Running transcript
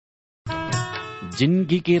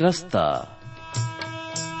जिंदगी के रास्ता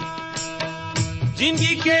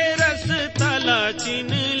जिंदगी के रास्ता ला चिन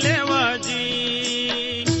लेवा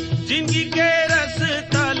जी, जिंदगी के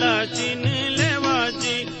रास्ता ला चिन लेवा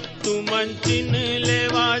जी, तू मन चिन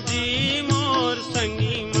लेवा जी मोर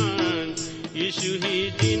संगी मन, यीशु ही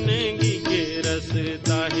जिंदगी के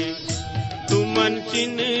रास्ता है। तू मन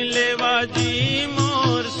चिन लेवा जी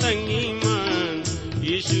मोर संगी मन,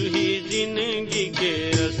 यीशु ही जिंदगी के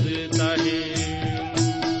रास्ता है।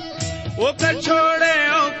 वो कर छोड़े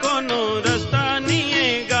ओ कोनो रास्ता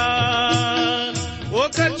नीएगा, वो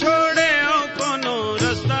कर छोड़े ओ कोनो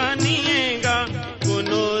रास्ता नीएगा,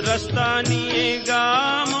 कोनो रास्ता नीएगा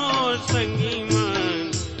मोर संगी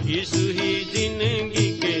मन, यीशु ही जिंदगी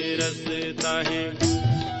के रास्ता है।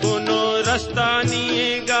 कोनो रास्ता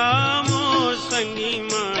नीएगा मोर संगी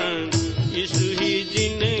मन, यीशु ही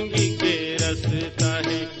जिंदगी के रास्ता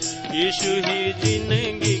है। यीशु ही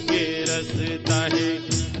जिंदगी के रास्ता है,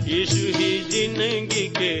 यीशु ही जिंदगी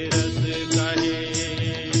के रास्ता है।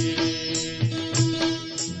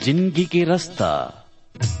 जिंदगी के रास्ता।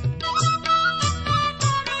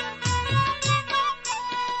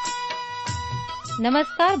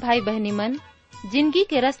 नमस्कार भाई बहनी मन, जिंदगी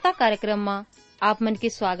के रास्ता कार्यक्रम में आप मन के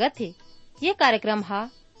स्वागत है। ये कार्यक्रम हा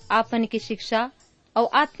आप मन की शिक्षा और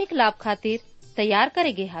आत्मिक लाभ खातिर तैयार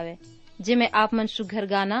करे गे हावे, जिमे आप मन सुघर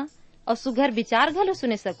गाना और सुघर विचार घलो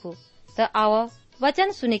सुने सको। तो आओ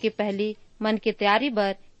वचन सुने के पहली मन के तैयारी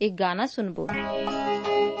बर एक गाना सुनबो।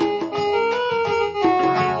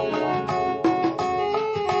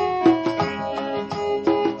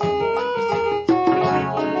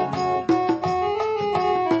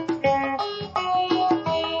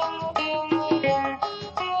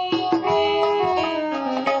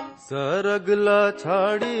 सरगला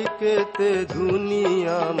छाड़ी के ते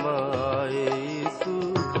दुनिया माए यीशु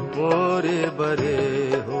मोरे बरे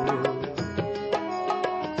हो।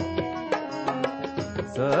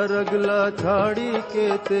 सरगला छाड़ी के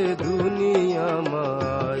ते दुनिया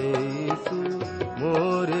माए यीशु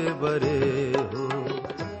मोरे बरे हो।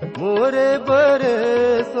 मोरे बरे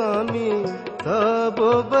स्वामी सब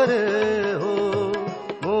बरे हो,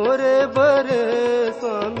 मोरे बरे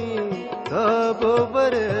स्वामी सब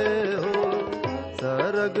बरे हो।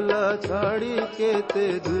 सरगला छाड़ी के ते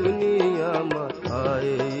दुनिया में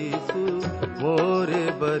आए यीशु मोरे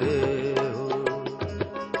बरे हो।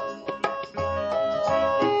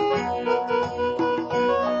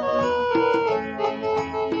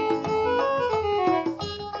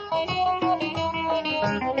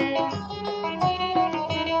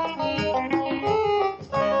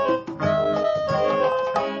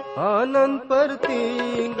 आनंद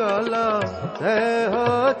परती गाला तह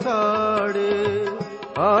छाड़े,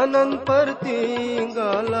 आनंद परती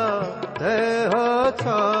गाला तह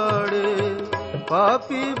छाड़े।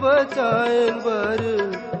 पापी बचाए बर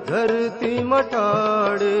धरती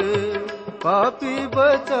मटाड़े, पापी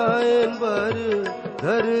बचाए बर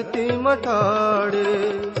धरती मटाड़े।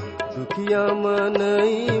 दुखिया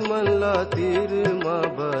मनई मनला तीर माँ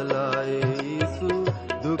बलाए यीशु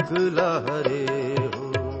दुख लहरे हो।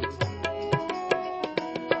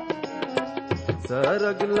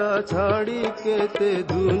 सरगला छाड़ी के ते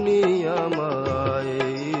दुनिया माए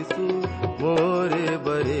यीशु मोरे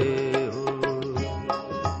बरे हो।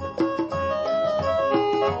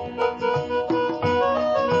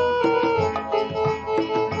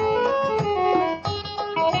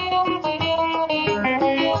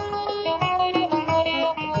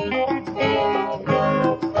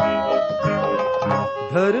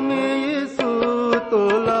 धर्मी यीशु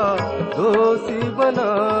तोला दोषी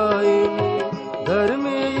बनाई,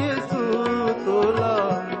 धर्मी यीशु तोला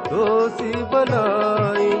दोषी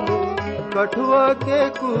बनाई। कठुआ के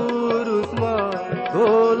क्रूस मां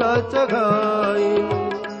तोला चढ़ाई,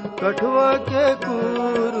 कठुआ के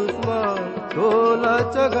क्रूस मां तोला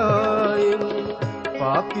चढ़ाई।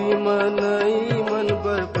 पापी मनई मन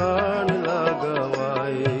बर प्राण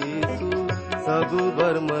लगवाए यीशु सब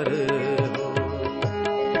बर मरे हो।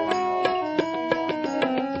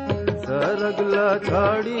 सरगला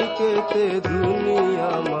छाड़ी के ते दुनिया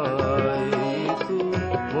माए यीशु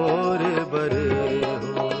मोरे बरे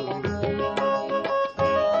हो।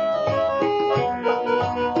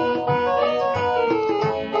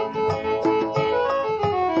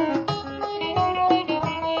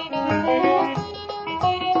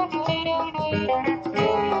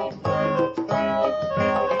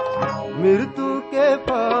 मृत्यु के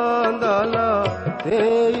फांदाला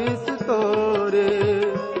तेईस तोरे,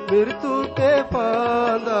 मृत्यु के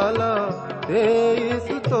फांदाला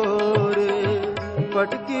तेईस तोरे।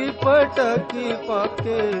 पटकी पटकी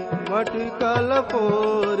पाके मटका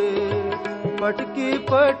लपोरे, पटकी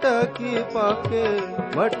पटकी पाके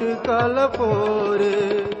मटका लपोरे,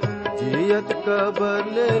 जियत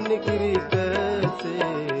कबर ले निकरी कैसे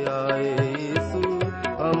आए यीशु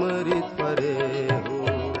अमृत परे हो।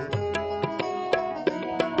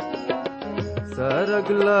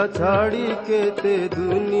 सरगला छाड़ी के ते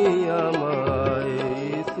दुनिया माए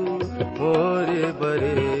यीशु मोरे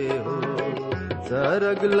बरे हो।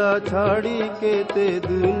 सरगला छाड़ी के ते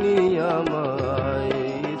दुनिया माए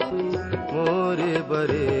यीशु मोरे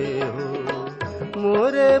बरे हो।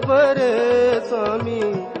 मोरे बरे स्वामी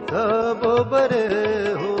सब बरे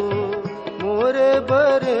हो, मोरे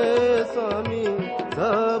बरे स्वामी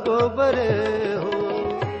सब बरे हो।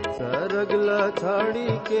 सरगला छाड़ी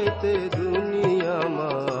के ते दुनिया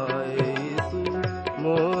माए यीशु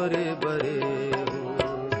मोरे बरे हो।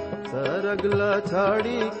 सरगला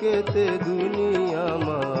छाड़ी के ते दुनिया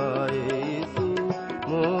माए यीशु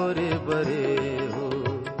मोरे बरे हो,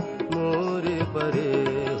 मोरे बरे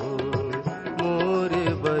हो, मोरे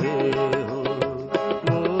बरे हो,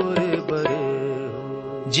 मोरे बरे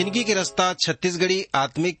हो। जिंदगी के रास्ता छत्तीसगढ़ी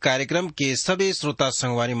आत्मिक कार्यक्रम के सभी श्रोता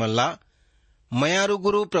संगवारी मल्ला मयारू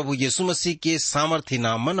गुरु प्रभु यीशु मसीह के सामर्थी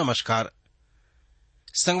नाम में नमस्कार।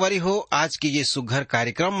 संगवारी हो, आज के ये सुघर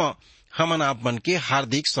कार्यक्रम में हमन आप मन के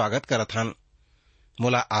हार्दिक स्वागत करत हन।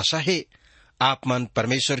 मोला आशा है आप मन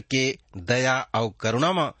परमेश्वर के दया और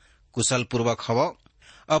करुणा में कुशल पूर्वक हव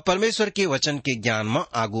और परमेश्वर के वचन के ज्ञान में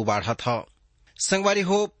आगू बढ़त हव। संगवारी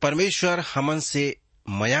हो, परमेश्वर हमन से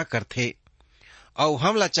मया करथे और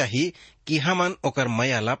हमला चाहिए कि हमन ओकर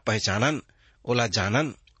मया ला पहचानन, ओला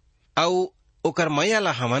जानन और ओकर मया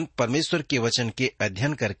ला हमन परमेश्वर के वचन के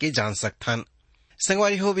अध्ययन करके जान सकथन।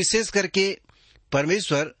 संगवारी हो, विशेष करके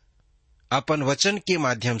परमेश्वर अपन वचन के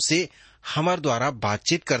माध्यम से हमार द्वारा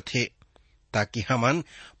बातचीत करथे ताकि हमन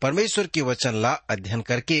परमेश्वर के वचन ला अध्ययन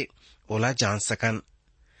करके ओला जान सकन।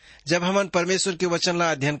 जब हमन परमेश्वर के वचन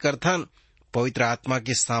ला अध्ययन करथन, पवित्र आत्मा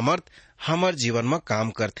के सामर्थ हमार जीवन में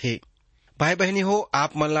काम करथे। भाई बहनी हो,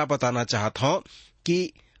 आप मन ला बताना चाहत हूँ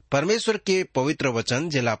कि परमेश्वर के पवित्र वचन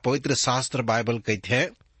जेला पवित्र शास्त्र बाइबल कहते हैं,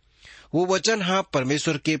 वो वचन हाँ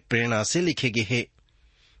परमेश्वर के प्रेरणा से लिखे गए है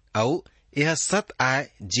और यह सत आय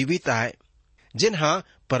जीवित आय जिन हाँ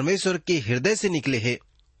परमेश्वर के हृदय से निकले है।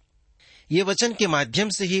 ये वचन के माध्यम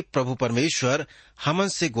से ही प्रभु परमेश्वर हमन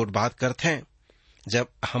से गुड बात करते हैं। जब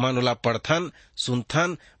हमन ओला पढ़थन,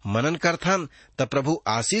 सुनथन, मनन करथन तब प्रभु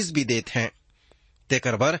आशीष भी देते हैं।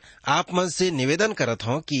 तेकर बर आप मन से निवेदन करत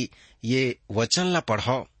हूँ कि ये वचन ला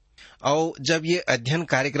पढ़ो और जब ये अध्ययन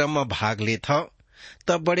कार्यक्रम में भाग लेत हो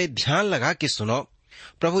तब बड़े ध्यान लगा के सुनो।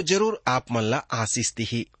 प्रभु जरूर आप मन ला आशीष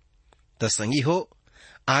दी। तो संगी हो,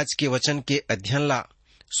 आज के वचन के अध्ययन ला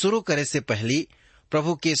शुरू करे से पहली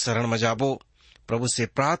प्रभु के शरण में जाबो, प्रभु से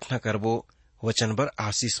प्रार्थना करबो, वचन पर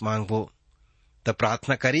आशीष मांगबो। तब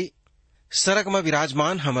प्रार्थना करी। सरग में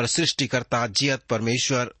विराजमान हमर सृष्टिकर्ता जियत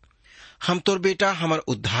परमेश्वर, हम तोर बेटा हमर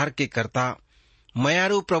उद्धार के करता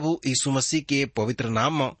मयारू प्रभु यीशु मसीह के पवित्र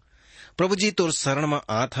नाम में प्रभु जी तोर शरण में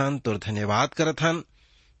आथन, तोर धन्यवाद करथन।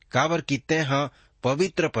 काबर कीते हाँ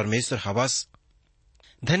पवित्र परमेश्वर हवस।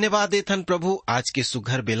 धन्यवाद देथन प्रभु आज के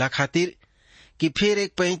सुघर बेला खातिर कि फिर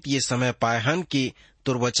एक पैंत ये समय पाए हन कि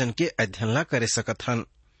तोर वचन के अध्ययन ला करे सकत हन।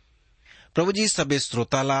 प्रभु जी सबे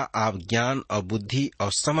श्रोता ला आप ज्ञान और बुद्धि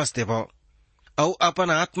और समझ देव और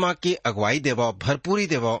अपन आत्मा के अगुवाई देव, भरपूरी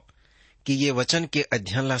देव कि ये वचन के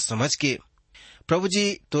अध्ययन ला समझ के प्रभु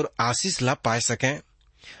जी तोर आशीष ला पाए सकें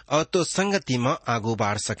और तो संगति में आगू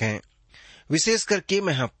बढ़ सकें। विशेष करके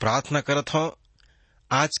मैं प्रार्थना करत हूँ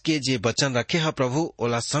आज के जे वचन रखे है प्रभु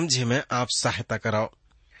ओला समझे में आप सहायता कराओ।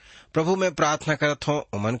 प्रभु मैं प्रार्थना करत हूँ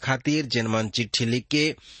उमन खातिर जिन मन चिट्ठी लिख के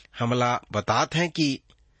हमला बताते हैं कि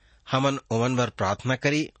हमन उमन पर प्रार्थना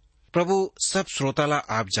करी। प्रभु सब श्रोता ला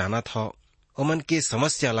आप जानत हो, उमन के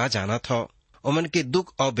समस्या ला जानत हो, उमन के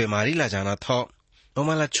दुख और बीमारी ला जानत हो।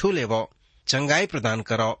 उमन ला छू लेवो, चंगाई प्रदान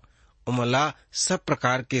करो, उमन ला सब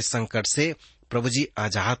प्रकार के संकट से प्रभु जी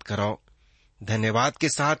आजाद करो। धन्यवाद के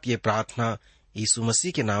साथ ये प्रार्थना यीशु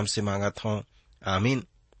मसीह के नाम से मांगत हूँ, आमीन।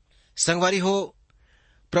 संगवारी हो,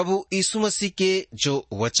 प्रभु यीशु मसीह के जो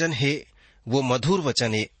वचन है वो मधुर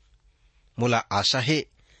वचन है। मुला आशा है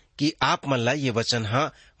कि आप मन ला ये वचन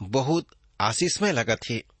हाँ बहुत आशीषमय लगत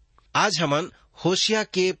है। आज हमन होशिया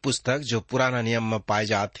के पुस्तक जो पुराना नियम में पाए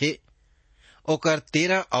जाते ओकर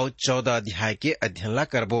 13 और 14 अध्याय के अध्ययन ला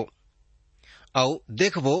करबो और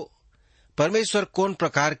देखबो परमेश्वर कौन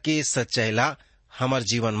प्रकार के सच्चाई ला हमार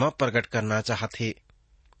जीवन में प्रकट करना चाहते।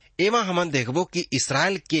 एमा हमन देखबो कि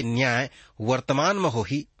इस्राएल के न्याय वर्तमान में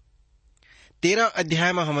होही। 13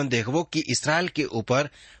 अध्याय में हमन देखबो कि इस्राएल के ऊपर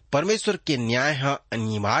परमेश्वर के न्याय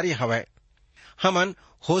अनिवार्य हवय। हमन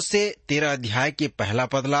होशे 13 अध्याय के पहला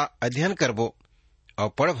पदला अध्ययन करबो और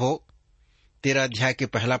पढ़बो 13 अध्याय के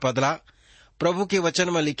पहला पदला प्रभु के वचन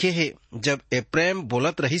में लिखे है, जब एप्रेम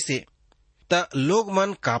बोलत रही से त लोग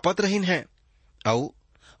मन कापत रहीन है और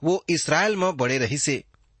वो इसराइल में बड़े रही से,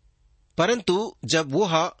 परंतु जब वो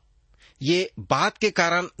ये बात के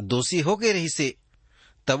कारण दोषी हो गए रही से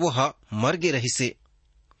तब वो मर गए रही से।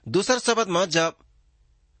 दूसर शब्द में जब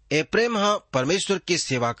एप्रेम परमेश्वर की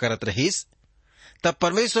सेवा करत रहीस तब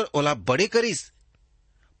परमेश्वर ओला बड़े करीस,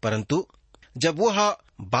 परंतु जब वो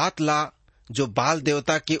बात ला जो बाल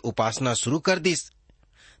देवता की उपासना शुरू कर दीस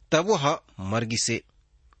तब वो मर गी से।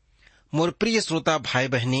 मोर प्रिय श्रोता भाई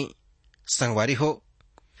बहनी संगवारी हो,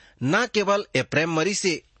 न केवल एप्रेम मरी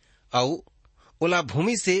से और ओला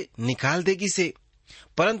भूमि से निकाल देगी से,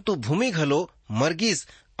 परंतु भूमि घलो मरगिस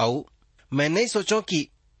और मैं नहीं सोचो कि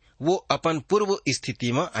वो अपन पूर्व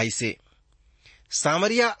स्थिति में आई से।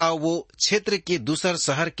 सामरिया और वो क्षेत्र के दूसर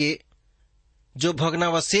शहर के जो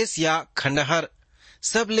भग्नावशेष या खंडहर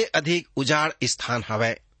सबले अधिक उजाड़ स्थान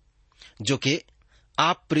हवै, जो कि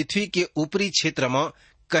आप पृथ्वी के ऊपरी क्षेत्र में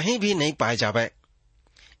कहीं भी नहीं पाए जावे।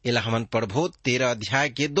 इला हमन पढ़बो 13 अध्याय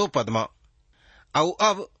के 2 पद में। और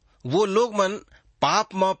अब वो लोग मन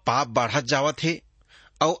पाप में पाप बढ़त जावत है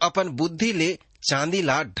और अपन बुद्धि ले चांदी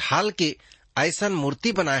ला ढाल के ऐसन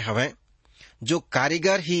मूर्ति बनाए हवे जो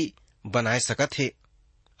कारीगर ही बनाए सकत है,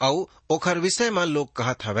 और ओखर विषय में लोग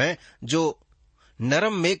कहत हवे जो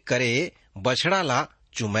नरम में करे बछड़ा ला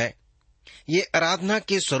चुमै। ये आराधना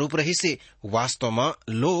के स्वरूप रही से वास्तव में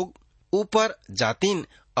लोग ऊपर जातीन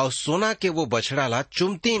और सोना के वो बछड़ा ला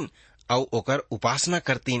चुमतीन और ओकर उपासना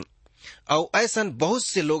करतीन। और ऐसा बहुत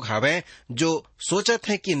से लोग हवे जो सोचत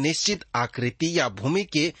हैं कि निश्चित आकृति या भूमि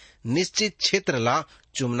के निश्चित क्षेत्र ला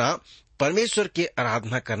चुमना परमेश्वर के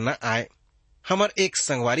आराधना करना आए। हमर एक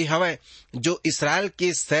संगवारी हवे जो इसराइल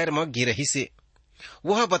के शहर में गिरही से,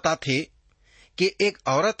 वह बताथे कि एक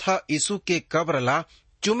औरत यीशु के कब्र ला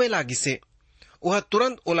चुमे लागी से। वह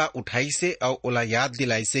तुरंत ओला उठाई से और ओला याद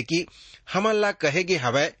दिलाई से कि हमन ला कहेगे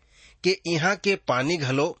हवे कि यहाँ के पानी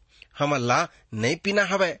घलो हमन ला नहीं पीना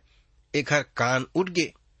हवे। एखर कान उठ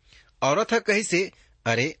गे। औरत कही से,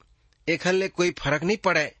 अरे एखर ले कोई फर्क नहीं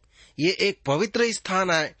पड़े, ये एक पवित्र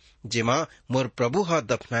स्थान आए जेमा मोर प्रभु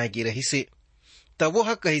दफनाए गी रही से। तब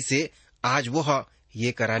वो कही से, आज वो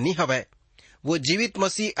ये करानी हवे। वो जीवित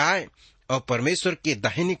मसीह आए और परमेश्वर के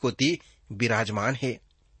दाहिनी कोती विराजमान है।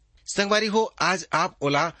 संगवारी हो, आज आप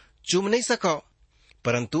ओला चुम नहीं सको,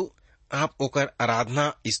 परंतु आप ओकर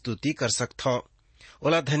आराधना स्तुति कर सकथो,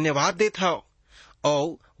 ओला धन्यवाद देथो।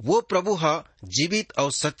 और वो प्रभु जीवित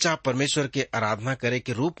और सच्चा परमेश्वर के आराधना करे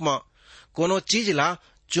के रूप में कोनो चीज ला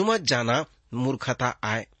चुमत जाना मूर्खता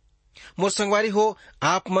आए। मोर संगवारी हो,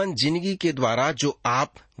 आप मन जिंदगी के द्वारा जो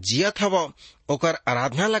आप जियत हवो ओकर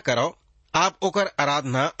आराधना ला करो। आप ओकर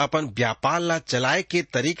आराधना अपन व्यापार ला चलाए के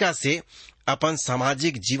तरीका से, अपन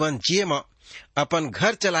सामाजिक जीवन जिये में, अपन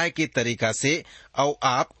घर चलाए के तरीका से, और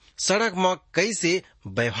आप सड़क में कैसे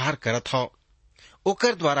व्यवहार करत हो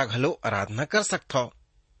ओकर द्वारा घलो आराधना कर सकत हो।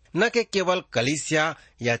 न के केवल कलीसिया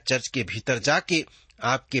या चर्च के भीतर जाके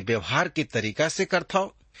आपके व्यवहार के तरीका से करत हो,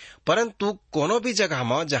 परंतु कोनो भी जगह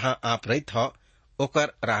में जहाँ आप रहत हो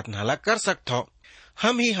ओकर आराधना ला कर सकत हो।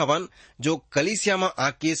 हम ही हवन जो कलीसिया में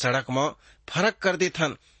आके सड़क में फर्क कर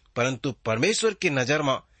देथन, परंतु परमेश्वर की नजर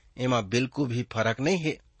में एमा बिल्कुल भी फर्क नहीं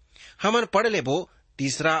है। हमन पढ़ लेबो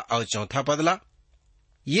 3 और 4 पदला।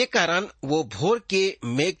 ये कारण वो भोर के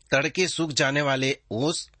मेघ तड़के सूख जाने वाले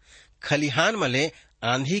ओस, खलिहान मले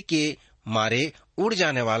आंधी के मारे उड़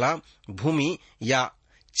जाने वाला भूमि या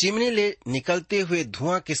चिमनी ले निकलते हुए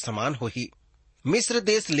धुआं के समान होही। मिस्र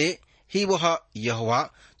देश ले ही वह यहोवा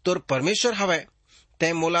तोर परमेश्वर हवे।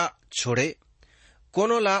 तै मोला छोड़े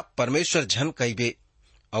कोनो ला परमेश्वर झन कहिबे,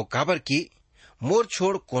 और काबर की मोर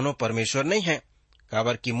छोड़ कोनो परमेश्वर नहीं है,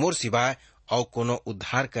 काबर की मोर सिवाय और कोनो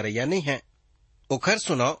उद्धार करैया नहीं है। ओखर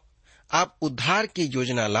सुनो, आप उद्धार की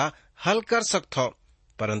योजना ला हल कर सकथो,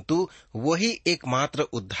 परंतु वही एकमात्र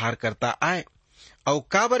उद्धार करता आए, और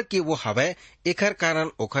काबर की वो हवे एखर कारण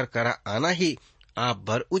ओखर करा आना ही आप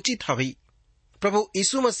भर उचित हवी। प्रभु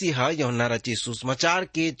यीशु मसीह यूहन्ना रचित सुसमाचार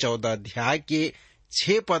के 14 अध्याय के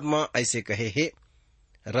 6 पद में ऐसे कहे है,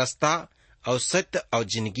 रास्ता और सत्य और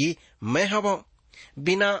जिंदगी मैं हवो,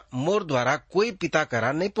 बिना मोर द्वारा कोई पिता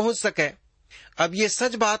करा नहीं पहुंच सके। अब ये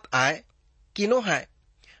सच बात आए किनो है,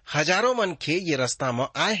 हजारों मनखे ये रास्ता में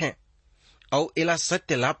आए हैं और इला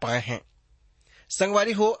सत्य ला पाए हैं।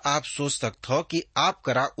 संगवारी हो, आप सोच सकते हो कि आप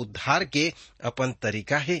करा उद्धार के अपन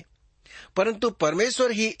तरीका है, परंतु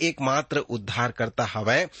परमेश्वर ही एकमात्र उद्धार करता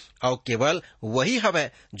हवै, और केवल वही हवै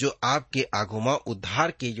जो आपके आगू में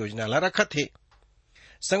उद्धार की योजना ला रखत है।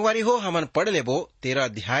 संगवारी हो, हमन पढ़ लेबो 13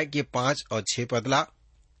 अध्याय के 5 और 6 पदला।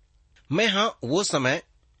 मैं हाँ वो समय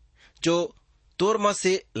जो तोर में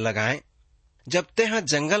से लगाए, जब तेह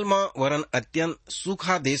जंगल में वरन अत्यंत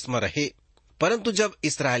सूखा देश में रहे, परंतु जब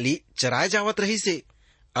इसराइली चराए जावत रही से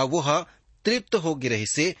अब वह तृप्त होगी रही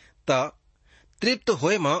से, त तृप्त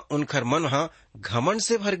होए में उनखर मन हा घमंड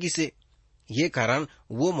से भर गिसे, ये कारण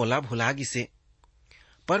वो मोला भुला गिसे।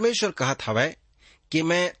 परमेश्वर कहत हवै कि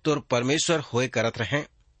मैं तोर परमेश्वर होए करत रहे,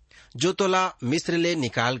 जो तोला मिस्र ले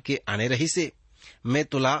निकाल के आने रही से, मैं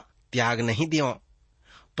तोला त्याग नहीं दियो,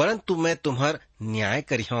 परंतु मैं तुम्हार न्याय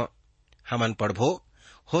करियो। हमन पढ़बो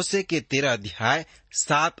होसे के 13 अध्याय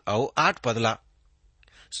 7 और 8 पदला।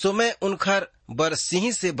 सो मैं उनखर बर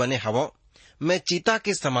सिंह से बने हवो, मैं चीता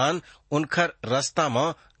के समान उनखर रास्ता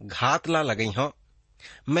में घात ला लगई हूँ।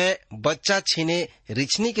 मैं बच्चा छीने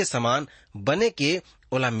रिछनी के समान बने के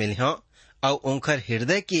ओला मिलिह और उनखर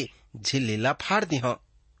हृदय की झिल्लीला फाड़ दी हूँ,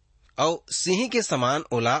 और सिंह के समान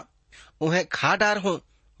ओला उन्हें खा डार हूँ,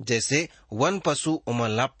 जैसे वन पशु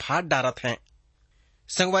उमल्ला फाड़ डारत हैं।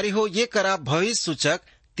 संगवारी हो, ये करा भविष्य सूचक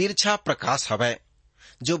तिरछा प्रकाश हवै,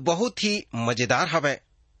 जो बहुत ही मजेदार हवै।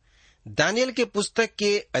 दानियल के पुस्तक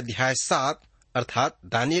के अध्याय 7 अर्थात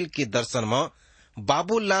दानियल के दर्शन में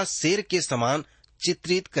बाबुल्ला शेर के समान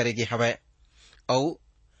चित्रित करेगे हवै, और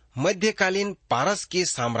मध्यकालीन पारस के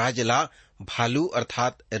साम्राज्य ला भालू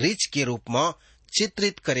अर्थात रीछ के रूप में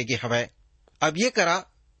चित्रित करेगे हवै। अब ये करा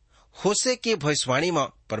होसे के भविष्यवाणी में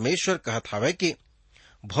परमेश्वर कहत हवै कि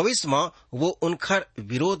भविष्य में वो उनखर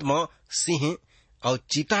विरोध में सिंह और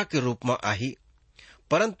चीता के रूप में आही,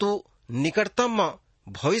 परंतु निकटतम में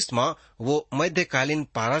भविष्य में वो मध्यकालीन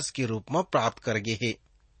पारस के रूप में प्राप्त करगे है,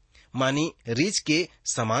 मानी रीछ के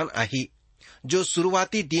समान आही, जो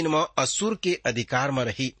शुरुआती दिन में असुर के अधिकार में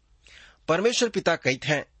रही। परमेश्वर पिता कहते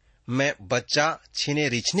हैं, मैं बच्चा छीने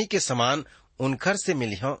रिछनी के समान उनखर से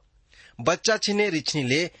मिली हूँ। बच्चा छीने रिछनी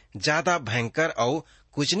ले ज्यादा भयंकर और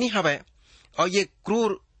कुछ नहीं हवै, और ये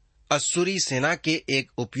क्रूर असुरी सेना के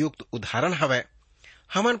एक उपयुक्त उदाहरण हवै।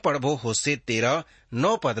 हमन पढ़बो होसे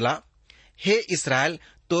 13:9 पदला। हे इसराइल,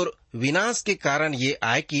 तोर विनाश के कारण ये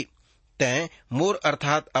आए कि तैं मोर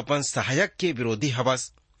अर्थात अपन सहायक के विरोधी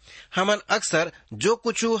हवस। हमन अक्सर जो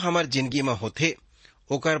कुछ हमार जिंदगी में होथे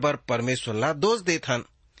ओकर बर परमेश्वर ला दोष देथन।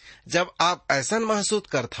 जब आप ऐसा महसूस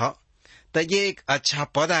करथा त ये एक अच्छा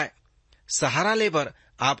पद आए। सहारा लेबर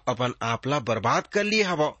आप अपन आपला बर्बाद कर लिए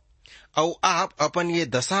हवो, और आप अपन ये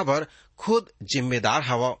दशा बर खुद जिम्मेदार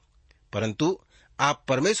हवो, परंतु आप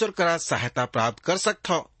परमेश्वर करा सहायता प्राप्त कर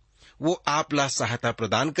सकथो, वो आप ला सहायता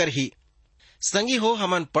प्रदान कर ही। संगी हो,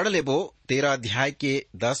 हमन पढ़ लेबो 13 अध्याय के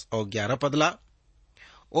 10 और 11 पदला।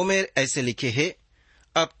 ओमेर ऐसे लिखे है,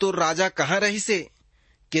 अब तोर राजा कहाँ रही से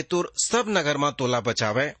के तोर सब नगर में तोला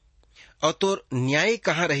बचावे, और तोर न्याय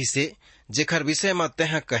कहाँ रही से जेखर विषय में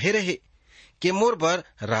तह कहे रहे कि मोर बर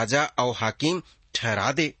राजा और हाकिम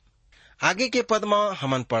ठहरा दे। आगे के पद में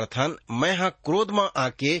हमन पढ़थन, मैं हाँ क्रोध में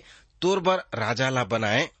आके तोर बर राजा ला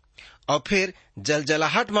बनाए, और फिर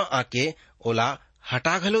जलजलाहट में आके ओला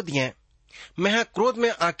हटा घलो दिए। मैं हाँ क्रोध में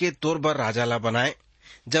आके तोर बर राजा ला बनाए।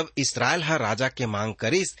 जब इसराइल हा राजा के मांग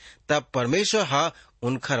करिस, तब परमेश्वर हा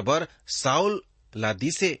उनखर बर साउल ला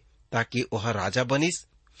दिसे ताकि ओह राजा बनिस,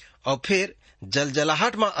 और फिर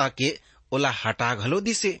जलजलाहट में आके ओला हटा घलो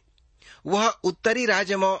दिसे। वह उत्तरी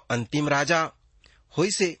राज्य में अंतिम राजा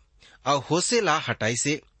होई से, और होसे ला हटाई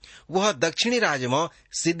से। वह दक्षिणी राज्य में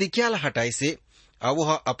सिदकिय्याह ला हटाई से, और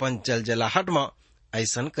वह अपन जलजलाहट में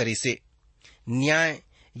ऐसन करी से। न्याय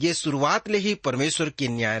ये शुरुआत ले ही परमेश्वर के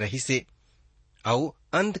न्याय रही से, और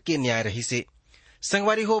अंत के न्याय रही से।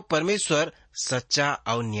 संगवारी हो, परमेश्वर सच्चा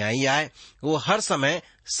और न्यायी आए। वो हर समय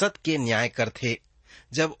सत्य के न्याय करथे।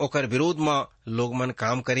 जब ओकर विरोध में लोग मन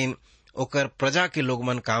काम करीन, ओकर प्रजा के लोग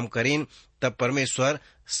मन काम करीन, तब परमेश्वर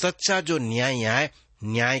सच्चा जो न्याय आए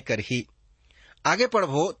न्याय करही। आगे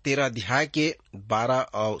पढ़बो 13 अध्याय के 12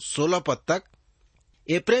 और 16 पद तक।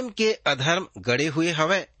 एप्रेम के अधर्म गड़े हुए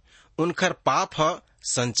हवे, उनखर पाप ह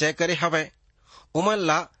संचय करे हवे। उमन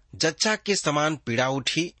ला जच्चा के समान पीड़ा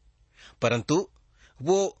उठी, परंतु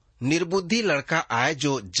वो निर्बुद्धि लड़का आए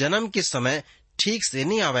जो जन्म के समय ठीक से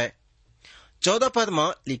नहीं आवे। 14 पद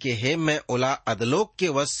में लिखे है, मैं ओला अधलोक के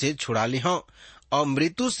वश से छुड़ा ली हूं, और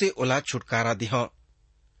मृत्यु से ओला छुटकारा दी हूं।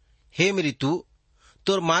 हे मृत्यु,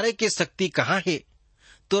 तोर मारे के शक्ति कहाँ है?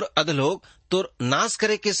 तोर अधलोक, तोर नाश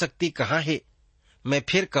करे के शक्ति कहाँ है? मैं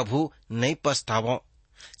फिर कभू नहीं पछतावो।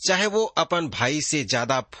 चाहे वो अपन भाई से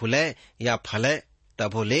ज्यादा फूले या फले,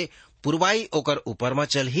 तभो ले पुरवाई ओकर ऊपर में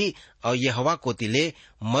चलही, और यहोवा कोती ले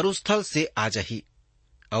मरुस्थल से आ जही,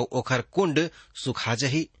 और ओखर कुंड सुखा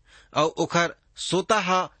जही, और ओखर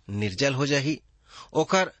सोता निर्जल हो जही।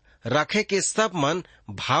 ओखर रखे के सब मन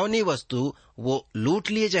भावनी वस्तु वो लूट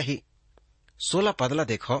लिए जही। 16 पदला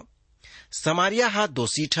देखो, समारिया हा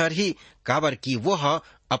दोषी ठहरही, काबर की वो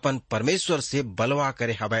अपन परमेश्वर से बलवा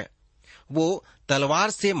करे हवै। वो तलवार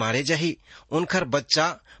से मारे जही, उनकर बच्चा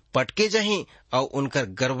पटके जही और उनकर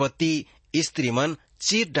गर्भवती स्त्री मन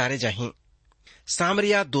चीर डारे जही।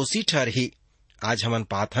 सामरिया दोषी ठहरही। आज हमन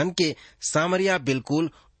पाथन के सामरिया बिल्कुल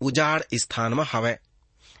उजाड़ स्थान में हवै।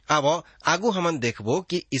 अब आगू हमन देखबो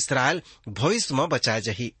कि इसराइल भविष्य में बचाए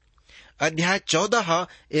जही। अध्याय 14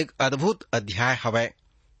 एक अद्भुत अध्याय हवै,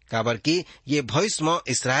 काबर की ये भविष्य में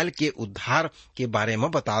इसराइल के उद्धार के बारे में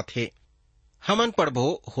बातात हे। हमन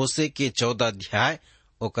पढ़बो होशे के 14 अध्याय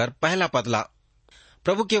ओकर पहला पदला।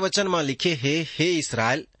 प्रभु के वचन में लिखे हे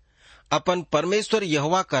इसराइल, अपन परमेश्वर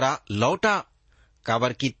यहोवा करा लौटा,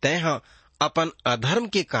 काबर की तैं अपन अधर्म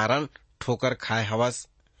के कारण ठोकर खाए हवस।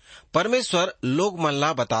 परमेश्वर लोग मन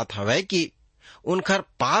ला बतात हवै कि उनकर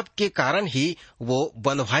पाप के कारण ही वो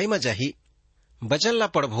बंधुआई में जही। वचन ला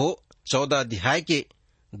पढ़बो 14 अध्याय के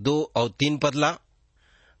 2 और 3 पदला।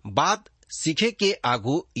 बात सीखे के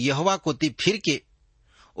आगू यहोवा कोती फिर के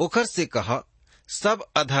ओखर से कह, सब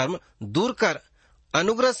अधर्म दूर कर,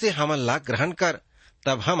 अनुग्रह से हमन ला ग्रहण कर,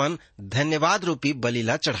 तब हमन धन्यवाद रूपी बलि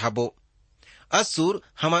ला चढ़ाबो। असुर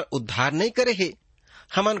हमर उद्धार नहीं करे हे,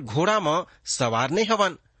 हमन घोड़ा में सवार नहीं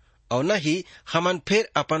हवन, और न ही हमन फिर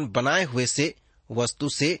अपन बनाए हुए से वस्तु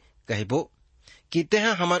से कहबो कि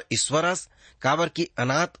तेह हमर ईश्वरस, काबर की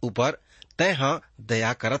अनाथ ऊपर तेह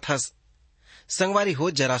दया करत हस। संगवारी हो,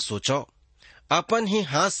 जरा सोचो, अपन ही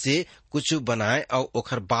हाथ से कुछ बनाए और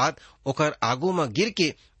ओकर बाद ओकर आगू में गिर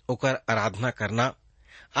के ओकर आराधना करना।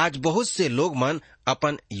 आज बहुत से लोग मन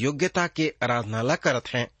अपन योग्यता के आराधना ला करत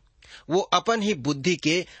हैं। वो अपन ही बुद्धि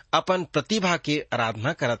के, अपन प्रतिभा के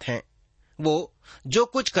आराधना करत हैं। वो जो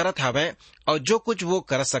कुछ करत हवे और जो कुछ वो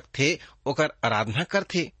कर सकथे ओकर आराधना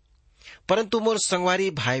करथे। परंतु मोर संगवारी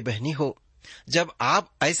भाई बहनी हो, जब आप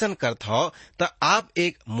ऐसन करत हो तो आप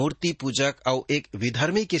एक मूर्ति पूजक और एक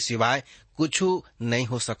विधर्मी के सिवाय कुछ नहीं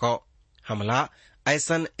हो सको। हमला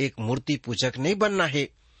ऐसन एक मूर्ति पूजक नहीं बनना है,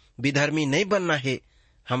 विधर्मी नहीं बनना है।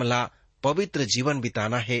 हमला पवित्र जीवन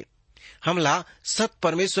बिताना है। हमला सत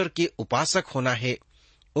परमेश्वर के उपासक होना है,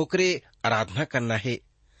 ओकरे आराधना करना है।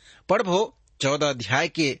 पढ़बो 14 अध्याय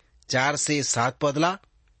के 4 से 7 पदला।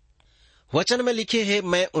 वचन में लिखे है,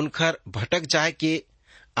 मैं उनकर भटक जाए के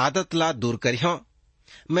आदत ला दूर करियो,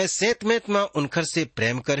 मैं सेत मेत में उनकर से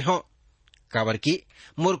प्रेम करियो, काबर की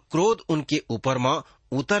मोर क्रोध उनके ऊपर में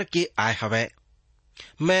उतर के आए हवै।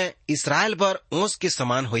 मैं इसराइल बर ओस के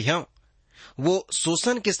समान होइयो, वो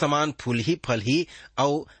शोषण के समान फूल ही फल ही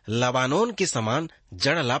और लबानोन के समान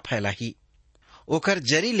जड़ ला फैलाही। ओकर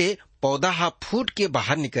जरी ले पौधा हा फूट के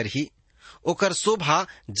बाहर निकरही, ओकर शोभा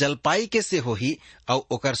जलपाई के से होही और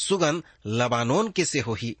ओकर सुगंध लबानोन के से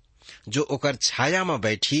होही। जो ओकर छाया में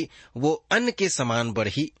बैठी वो अन्न के समान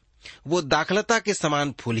बढ़ी, वो दाखलता के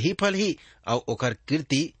समान फूल ही फल ही और ओकर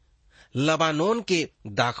कीर्ति लबानोन के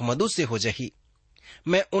दाखमधु से हो जही।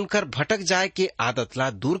 मैं उनकर भटक जाए के आदत ला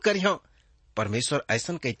दूर करियो। परमेश्वर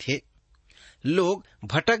ऐसन कहथे, लोग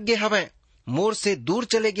भटक गे हवै, मोर से दूर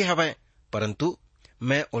चले गे हवै, परंतु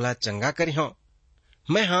मैं ओला चंगा करियो।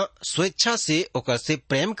 मैं स्वेच्छा से ओकर से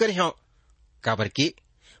प्रेम करियो, काबर की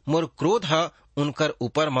मोर क्रोध उनकर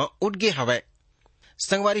ऊपर में उठ गे हवै।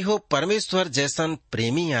 संगवारी हो, परमेश्वर जैसन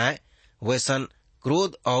प्रेमी आए वैसन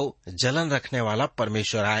क्रोध और जलन रखने वाला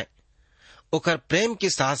परमेश्वर आए। ओकर प्रेम के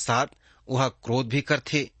साथ साथ वह क्रोध भी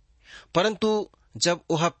करथे, परंतु जब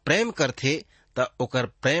वह प्रेम करथे त ओकर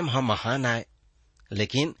प्रेम महान आए।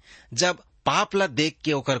 लेकिन जब पाप ला देख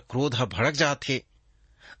के ओकर क्रोध भड़क जाथे,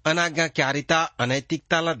 अनाज्ञाकारिता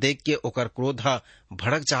अनैतिकता ला देख के ओकर क्रोध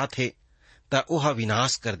भड़क जाथे त वह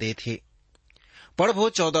विनाश कर देथे। पढ़बो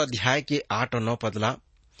 14 अध्याय के 8 और 9 पदला।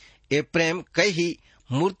 ए प्रेम कही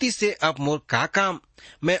मूर्ति से अब मोर का काम,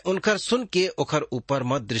 मैं उनकर सुन के ओकर ऊपर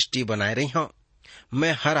में दृष्टि बनाए रही हूँ।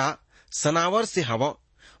 मैं हरा सनावर से हवा,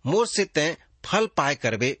 मोर से तय फल पाए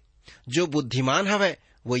करबे। जो बुद्धिमान हवे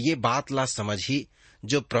वो ये बात ला समझी,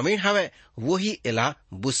 जो प्रवीण हवे वो ही एला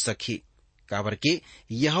बुझ सखी, काबर के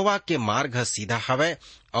यहोवा के मार्ग सीधा हवे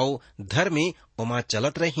और धर्मी उमा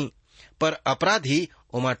चलत रही, पर अपराधी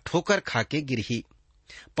उमा ठोकर खा के गिरही।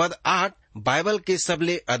 पद 8 बाइबल के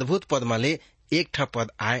सबले अद्भुत पद मले एक ठा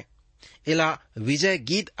पद आए, एला विजय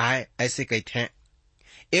गीत आए, ऐसे कहते हैं।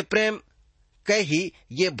 ए प्रेम कही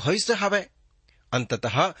ये भविष्य हवे,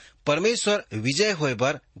 अंततः परमेश्वर विजय होए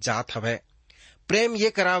बर जात हवे। प्रेम ये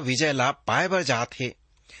करा विजय ला पाए बर जात है।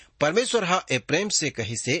 परमेश्वर ए प्रेम से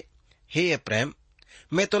कही से, हे ए प्रेम,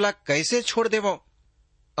 मैं तोला कैसे छोड़ देवो।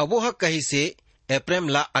 अब वो कही से ए प्रेम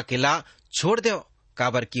ला अकेला छोड़ देव,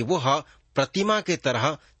 काबर की वो प्रतिमा के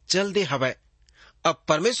तरह चल दे हवे। अब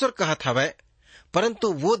परमेश्वर कहत हवे,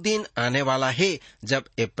 परंतु वो दिन आने वाला है जब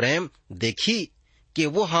एप्रैम देखी कि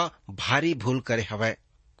वो भारी भूल करे हवै,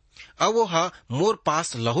 अब वो मोर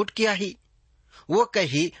पास लौट के आई। वो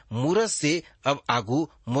कही मूरत से अब आगू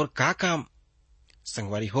मोर का काम।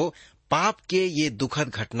 संगवारी हो, पाप के ये दुखद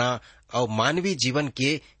घटना और मानवीय जीवन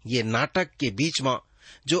के ये नाटक के बीच में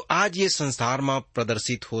जो आज ये संसार में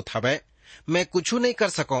प्रदर्शित होत हवै, मैं कुछ नहीं कर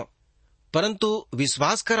सको, परंतु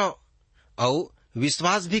विश्वास करो और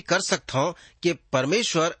विश्वास भी कर सकता हूँ कि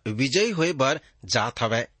परमेश्वर विजयी होए बर जात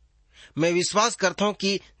हवै। मैं विश्वास करता हूँ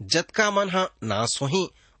कि जतका मन नाश होही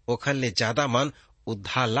ओखर ले ज्यादा मन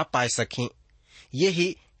उद्धार ला पाए सकी।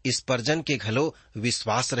 यही इस परजन के घलो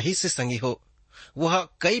विश्वास रही से संगी हो। वह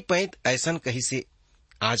कई पैंत ऐसन कही से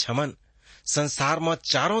आज हमन संसार में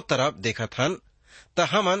चारों तरफ देखत हन त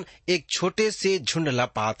हमन एक छोटे से झुंड ला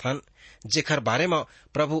पात हन, जेकर बारे में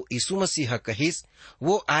प्रभु यीशु मसीह कहिस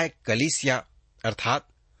वो आए कलीसिया, अर्थात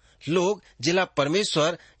लोग जिला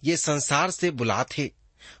परमेश्वर ये संसार से बुलाथे,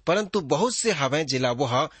 परंतु बहुत से हवे जिला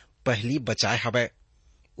वह पहली बचाए हवे।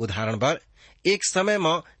 उदाहरण बर एक समय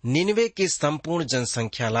में निन्वे के संपूर्ण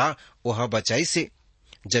जनसंख्या ला वह बचाई से,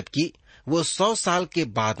 जबकि वो 100 साल के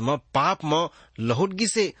बाद में पाप में लहुट गी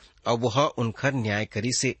से और वह उनकर न्याय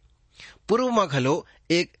करी से। पूर्व में घलो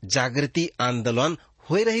एक जागृति आंदोलन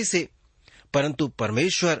हो रही से, परंतु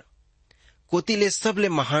परमेश्वर कोतिले सबले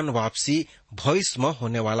महान वापसी भविष्य में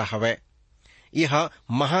होने वाला हवै। यह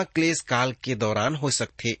महाक्लेश काल के दौरान हो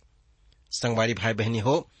सकते। संगवारी भाई बहनी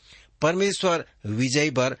हो, परमेश्वर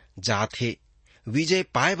विजय बर जात है, विजय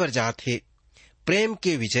पाए बर जात है। प्रेम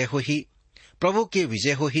के विजय हो ही, प्रभु के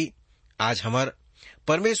विजय हो ही। आज हमार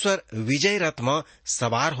परमेश्वर विजय रथ में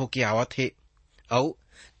सवार होके आवत है और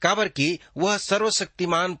काबर की वह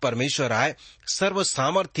सर्वशक्तिमान परमेश्वर आए, सर्व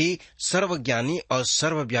सामर्थी, सर्वज्ञानी और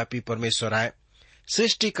सर्वव्यापी परमेश्वर आए,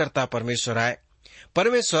 सृष्टिकर्ता परमेश्वर आए।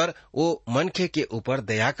 परमेश्वर वो मनखे के ऊपर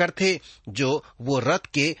दया करते जो वो रथ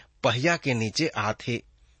के पहिया के नीचे आते।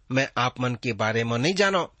 मैं आप मन के बारे में नहीं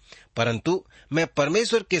जानो, परंतु मैं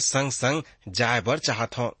परमेश्वर के संग संग जाए बर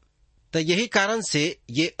चाहत हूँ। तो यही कारण से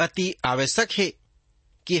ये अति आवश्यक है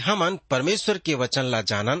कि हमन परमेश्वर के वचन ला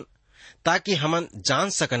जानन, ताकि हमन जान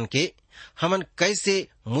सकन के हमन कैसे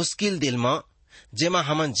मुश्किल दिल में जेमा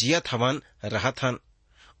हमन जियत हवन रहत हन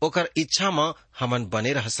ओकर इच्छा में हमन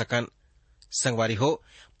बने रह सकन। संगवारी हो,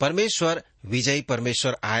 परमेश्वर विजयी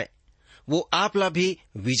परमेश्वर आए, वो आप ला भी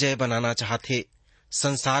विजय बनाना चाहते।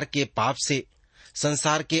 संसार के पाप से,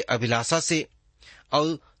 संसार के अभिलाषा से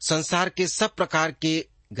और संसार के सब प्रकार के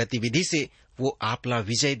गतिविधि से वो आप ला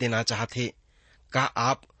विजय देना चाहते। का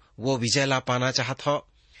आप वो विजय ला पाना चाहत हो?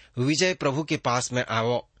 विजय प्रभु के पास में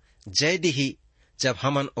आओ, जय दिही। जब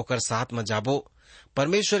हमन ओकर साथ में जाबो,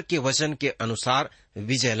 परमेश्वर के वचन के अनुसार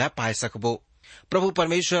विजय ला पाए सकबो। प्रभु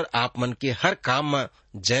परमेश्वर आप मन के हर काम में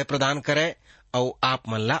जय प्रदान करे और आप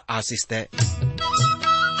मन ला आशीष दे।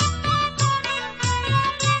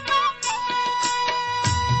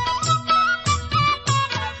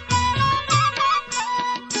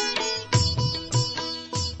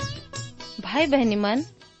 भाई बहनी मन,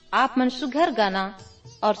 आप मन सुघर गाना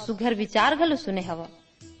और सुघर विचार घलो सुने हवा।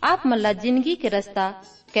 आप मन ला जिंदगी के रास्ता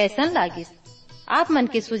कैसन लागिस? आप मन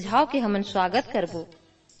के सुझाव के हमन स्वागत करबो।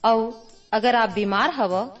 और अगर आप बीमार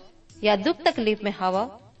हवा या दुख तकलीफ में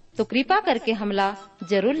हवा तो कृपा करके हमला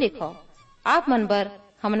जरूर लिखो। आप मन बर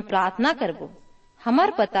हमन प्रार्थना करबो।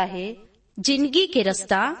 हमार पता है जिंदगी के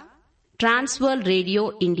रास्ता, Transworld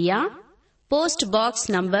radio India, post box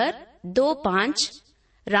number 25,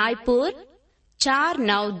 Raipur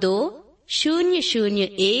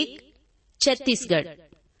 492001, Chhattisgarh.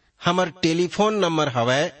 हमार टेलीफोन नंबर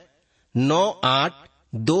हवै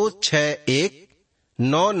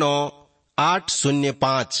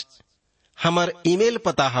 9826199805। हमार ईमेल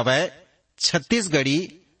पता हवै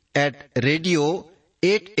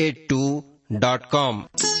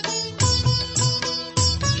chhattisgarhi@radio882.com।